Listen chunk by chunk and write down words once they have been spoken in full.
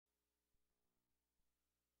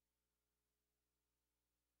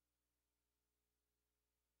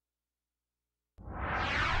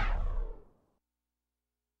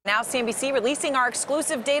Now CNBC releasing our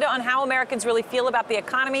exclusive data on how Americans really feel about the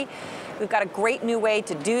economy. We've got a great new way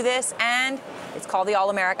to do this, and it's called the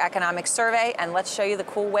All-America Economic Survey. And let's show you the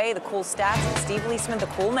cool way, the cool stats, and Steve Leisman, the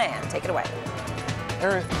cool man. Take it away.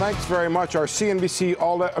 Aaron, thanks very much. Our CNBC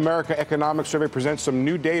All-America Economic Survey presents some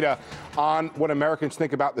new data on what Americans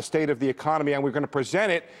think about the state of the economy, and we're going to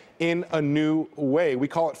present it in a new way. We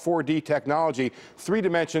call it 4D technology, 3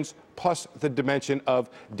 dimensions plus the dimension of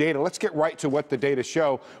data. Let's get right to what the data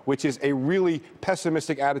show, which is a really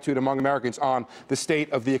pessimistic attitude among Americans on the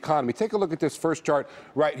state of the economy. Take a look at this first chart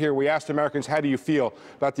right here. We asked Americans, how do you feel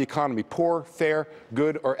about the economy? Poor, fair,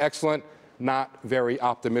 good, or excellent? Not very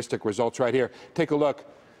optimistic results right here. Take a look.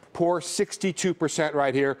 Poor, 62%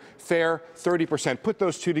 right here. Fair, 30%. Put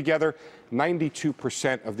those two together,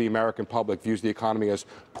 92% of the American public views the economy as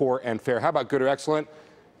poor and fair. How about good or excellent?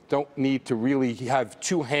 Don't need to really have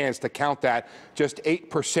two hands to count that. Just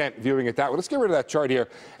 8% viewing it that way. Let's get rid of that chart here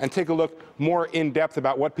and take a look more in depth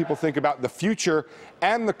about what people think about the future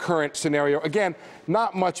and the current scenario. Again,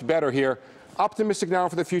 not much better here. Optimistic now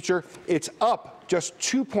for the future. It's up just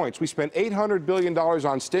 2 points. We spent $800 billion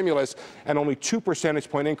on stimulus and only 2 percentage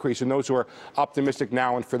point increase in those who are optimistic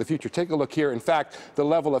now and for the future. Take a look here. In fact, the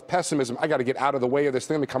level of pessimism, I got to get out of the way of this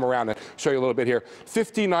thing. Let me come around and show you a little bit here.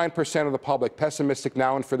 59% of the public pessimistic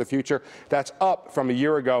now and for the future. That's up from a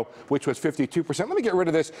year ago, which was 52%. Let me get rid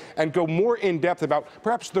of this and go more in depth about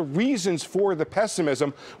perhaps the reasons for the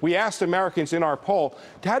pessimism. We asked Americans in our poll,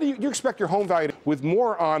 how do you expect your home value with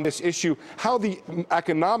more on this issue, how the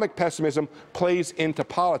economic pessimism plays into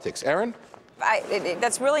politics. Aaron?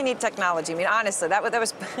 That's really neat technology. I mean, honestly, that was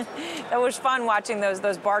that was fun watching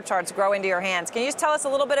those bar charts grow into your hands. Can you just tell us a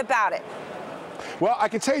little bit about it? Well, I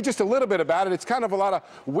can tell you just a little bit about it. It's kind of a lot of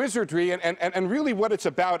wizardry, and really what it's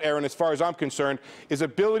about, Aaron, as far as I'm concerned, is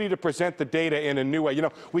ability to present the data in a new way. You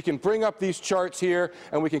know, we can bring up these charts here,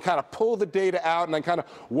 and we can kind of pull the data out, and then kind of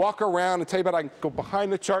walk around and tell you about, I can go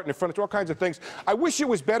behind the chart and in front of all kinds of things. I wish it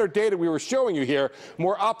was better data we were showing you here,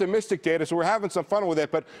 more optimistic data, so we're having some fun with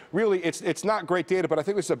it, but really it's not great data, but I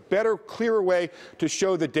think it's a better, clearer way to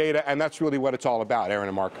show the data, and that's really what it's all about, Aaron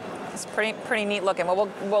and Mark. It's pretty neat looking. Well,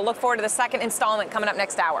 we'll look forward to the second installment coming up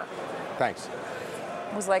next hour. Thanks.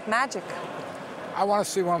 It was like magic. I want to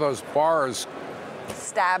see one of those bars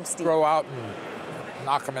stab Steve. Throw out and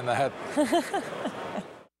knock him in the head.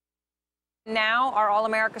 Now, our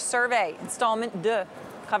All-America Survey, installment 2,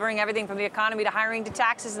 covering everything from the economy to hiring to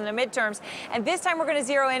taxes and the midterms. And this time we're going to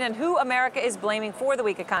zero in on who America is blaming for the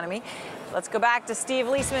weak economy. Let's go back to Steve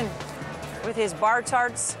Leisman with his bar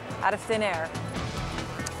charts out of thin air.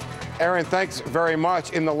 Aaron, thanks very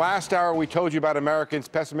much. In the last hour, we told you about Americans'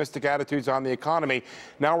 pessimistic attitudes on the economy.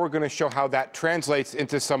 Now we're going to show how that translates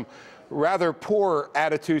into some rather poor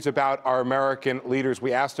attitudes about our American leaders.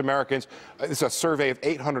 We asked Americans, this is a survey of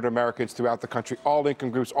 800 Americans throughout the country, all income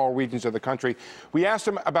groups, all regions of the country. We asked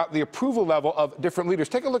them about the approval level of different leaders.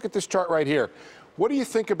 Take a look at this chart right here. What do you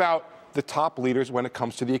think about the top leaders when it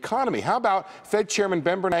comes to the economy? How about Fed Chairman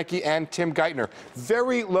Ben Bernanke and Tim Geithner?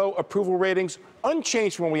 Very low approval ratings,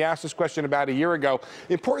 unchanged from when we asked this question about a year ago.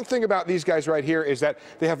 The important thing about these guys right here is that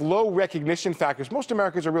they have low recognition factors. Most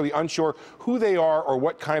Americans are really unsure who they are or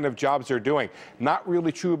what kind of jobs they're doing. Not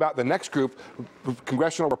really true about the next group,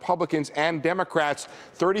 congressional Republicans and Democrats.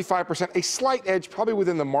 35%, a slight edge, probably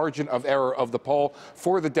within the margin of error of the poll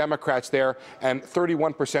for the Democrats there, and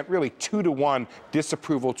 31%, really 2-to-1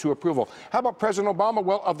 disapproval to approval. How about President Obama?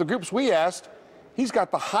 Well, of the groups we asked, he's got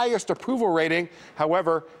the highest approval rating.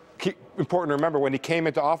 However, important to remember, when he came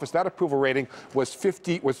into office, that approval rating was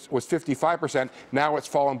 55%. Now it's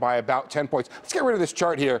fallen by about 10 points. Let's get rid of this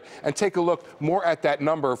chart here and take a look more at that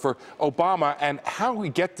number for Obama and how we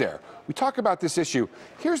get there. We talk about this issue.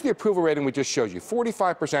 Here's the approval rating we just showed you,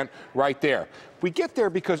 45% right there. We get there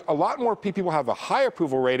because a lot more people have a high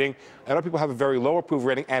approval rating, and other people have a very low approval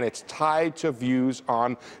rating, and it's tied to views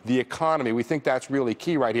on the economy. We think that's really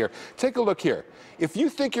key right here. Take a look here. If you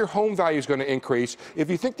think your home value is going to increase, if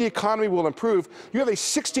you think the economy will improve, you have a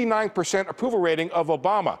 69% approval rating of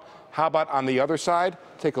Obama. How about on the other side?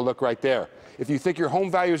 Take a look right there. If you think your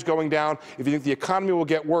home value is going down, if you think the economy will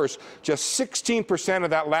get worse, just 16%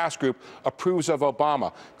 of that last group approves of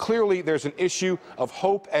Obama. Clearly, there's an issue of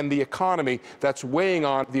hope and the economy that's weighing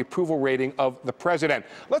on the approval rating of the president.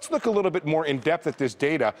 Let's look a little bit more in depth at this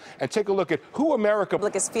data and take a look at who America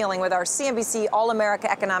is feeling with our CNBC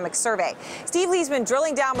All-America Economic Survey. Steve Leisman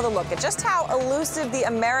drilling down with a look at just how elusive the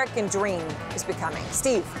American dream is becoming.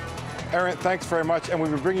 Steve. Aaron, thanks very much. And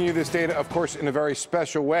we've been bringing you this data, of course, in a very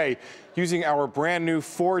special way, using our brand new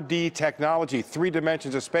 4D technology, 3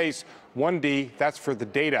 dimensions of space, 1D, that's for the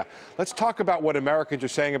data. Let's talk about what Americans are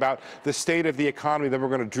saying about the state of the economy. Then we're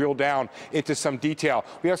going to drill down into some detail.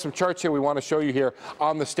 We have some charts here we want to show you here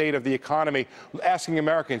on the state of the economy, asking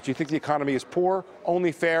Americans, do you think the economy is poor,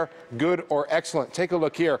 only fair, good, or excellent? Take a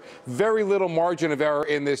look here. Very little margin of error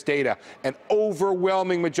in this data. An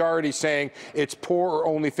overwhelming majority saying it's poor or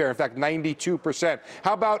only fair. In fact, 92%.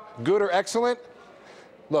 How about good or excellent?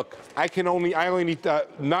 Look, I only need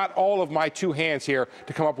not all of my two hands here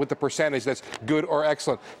to come up with the percentage that's good or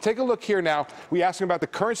excellent. Take a look here now. We ask them about the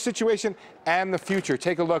current situation and the future.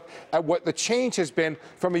 Take a look at what the change has been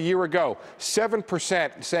from a year ago.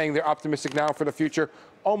 7% saying they're optimistic now for the future,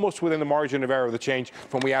 almost within the margin of error of the change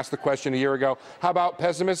from we asked the question a year ago. How about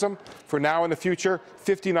pessimism for now and the future?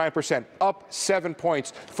 59%, up 7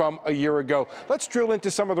 points from a year ago. Let's drill into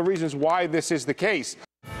some of the reasons why this is the case.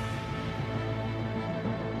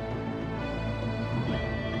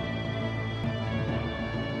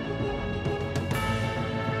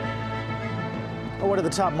 What do the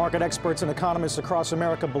top market experts and economists across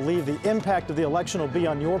America believe the impact of the election will be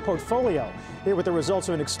on your portfolio? Here with the results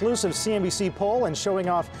of an exclusive CNBC poll and showing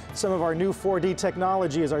off some of our new 4D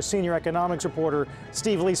technology is our senior economics reporter,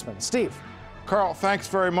 Steve Leisman. Steve. Carl, thanks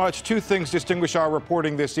very much. Two things distinguish our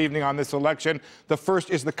reporting this evening on this election. The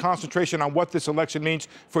first is the concentration on what this election means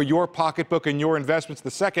for your pocketbook and your investments.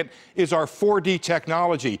 The second is our 4D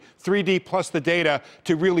technology, 3D plus the data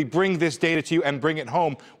to really bring this data to you and bring it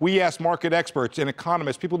home. We asked market experts and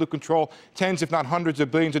economists, people who control tens, if not hundreds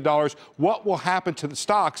of billions of dollars, what will happen to the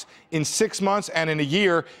stocks in 6 months and in a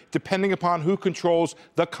year, depending upon who controls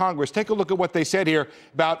the Congress. Take a look at what they said here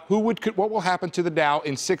about what will happen to the Dow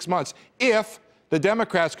in 6 months if the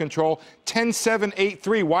Democrats control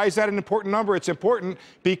 10,783. Why is that an important number? It's important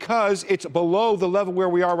because it's below the level where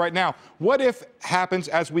we are right now. What if happens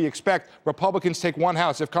as we expect? Republicans take one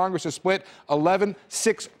house. If Congress is split,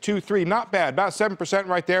 11,623. Not bad, about 7%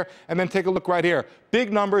 right there. And then take a look right here.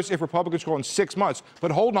 Big numbers if Republicans go in 6 months.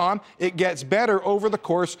 But hold on, it gets better over the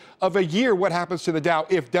course of a year. What happens to the Dow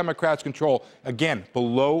if Democrats control? Again,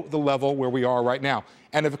 below the level where we are right now.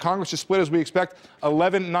 And if Congress is split as we expect,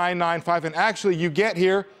 11,995. And actually, you get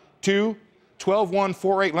here to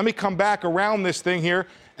 12,148. Let me come back around this thing here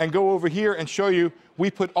and go over here and show you.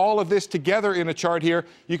 We put all of this together in a chart here.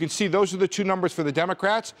 You can see those are the two numbers for the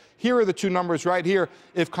Democrats. Here are the two numbers right here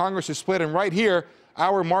if Congress is split. And right here,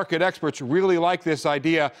 our market experts really like this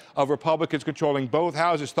idea of Republicans controlling both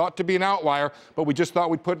houses. Thought to be an outlier, but we just thought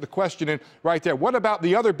we'd put the question in right there. What about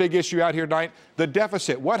the other big issue out here tonight, the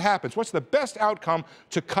deficit? What happens? What's the best outcome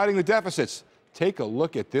to cutting the deficits? Take a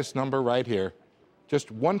look at this number right here. Just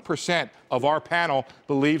 1% of our panel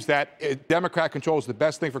believes that Democrat control is the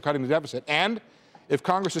best thing for cutting the deficit. And if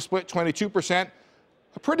Congress is split, 22%,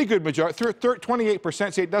 a pretty good majority,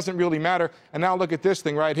 28% say it doesn't really matter. And now look at this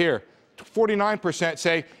thing right here. 49%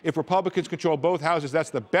 say if Republicans control both houses,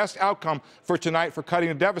 that's the best outcome for tonight for cutting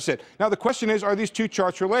the deficit. Now, the question is, are these two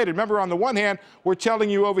charts related? Remember, on the one hand, we're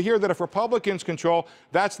telling you over here that if Republicans control,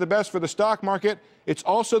 that's the best for the stock market. It's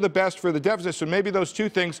also the best for the deficit. So maybe those two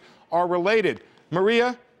things are related.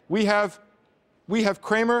 Maria, we have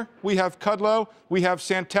Kramer, we have Kudlow, we have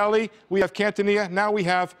Santelli, we have Cantanilla. Now we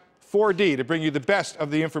have 4D to bring you the best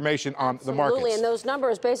of the information on the markets. Absolutely, and those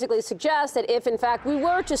numbers basically suggest that if, in fact, we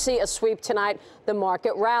were to see a sweep tonight, the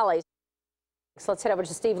market rallies. So let's head over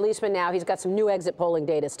to Steve Leisman now. He's got some new exit polling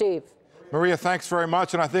data. Steve. Maria, thanks very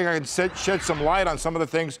much. And I think I can shed some light on some of the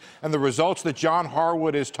things and the results that John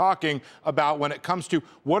Harwood is talking about when it comes to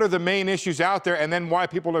what are the main issues out there and then why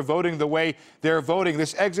people are voting the way they're voting.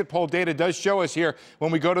 This exit poll data does show us here,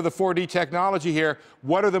 when we go to the 4D technology here,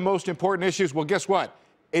 what are the most important issues? Well, guess what?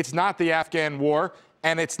 It's not the Afghan war,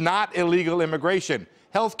 and it's not illegal immigration.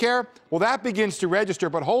 Healthcare, well, that begins to register,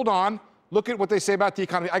 but hold on. Look at what they say about the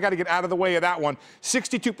economy. I got to get out of the way of that one.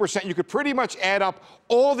 62%. You could pretty much add up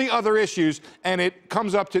all the other issues, and it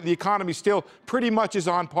comes up to the economy still pretty much is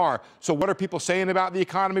on par. So what are people saying about the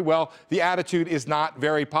economy? Well, the attitude is not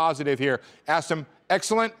very positive here. Ask them,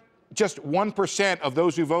 excellent. Just 1% of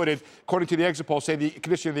those who voted, according to the exit poll, say the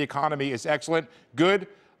condition of the economy is excellent. Good.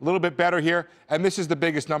 A little bit better here. And this is the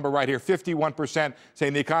biggest number right here. 51%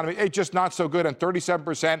 saying the economy, hey, just not so good. And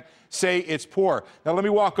 37% say it's poor. Now, let me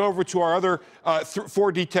walk over to our other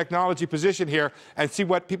 4D technology position here and see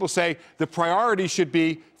what people say the priority should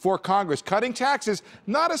be for Congress. Cutting taxes,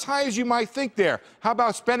 not as high as you might think there. How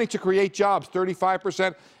about spending to create jobs?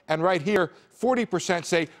 35%. And right here, 40%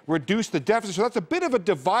 say reduce the deficit. So that's a bit of a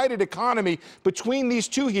divided economy between these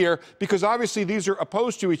two here, because obviously these are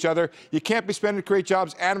opposed to each other. You can't be spending to create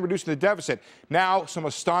jobs and reducing the deficit. Now, some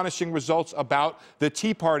astonishing results about the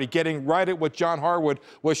Tea Party, getting right at what John Harwood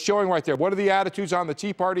was showing right there. What are the attitudes on the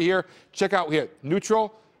Tea Party here? Check out here.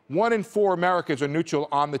 Neutral, 1 in 4 Americans are neutral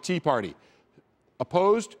on the Tea Party.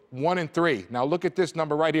 Opposed, 1 in 3. Now look at this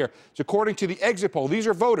number right here. It's according to the exit poll. These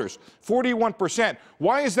are voters, 41%.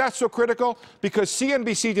 Why is that so critical? Because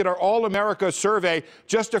CNBC did our All America survey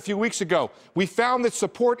just a few weeks ago. We found that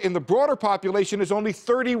support in the broader population is only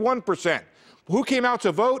 31%. Who came out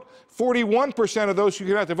to vote? 41% of those who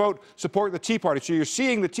came out to vote support the Tea Party. So you're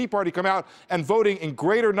seeing the Tea Party come out and voting in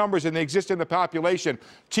greater numbers than they exist in the population.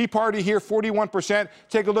 Tea Party here, 41%.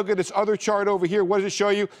 Take a look at this other chart over here. What does it show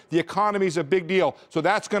you? The economy is a big deal. So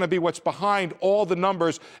that's going to be what's behind all the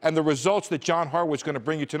numbers and the results that John Harwood's going to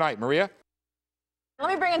bring you tonight. Maria? Let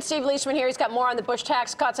me bring in Steve Leishman here. He's got more on the Bush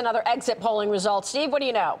tax cuts and other exit polling results. Steve, what do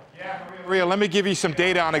you know? Yeah, Maria, let me give you some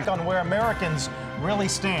data on where Americans really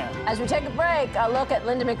stand. As we take a break, a look at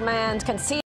Linda McMahon's conceded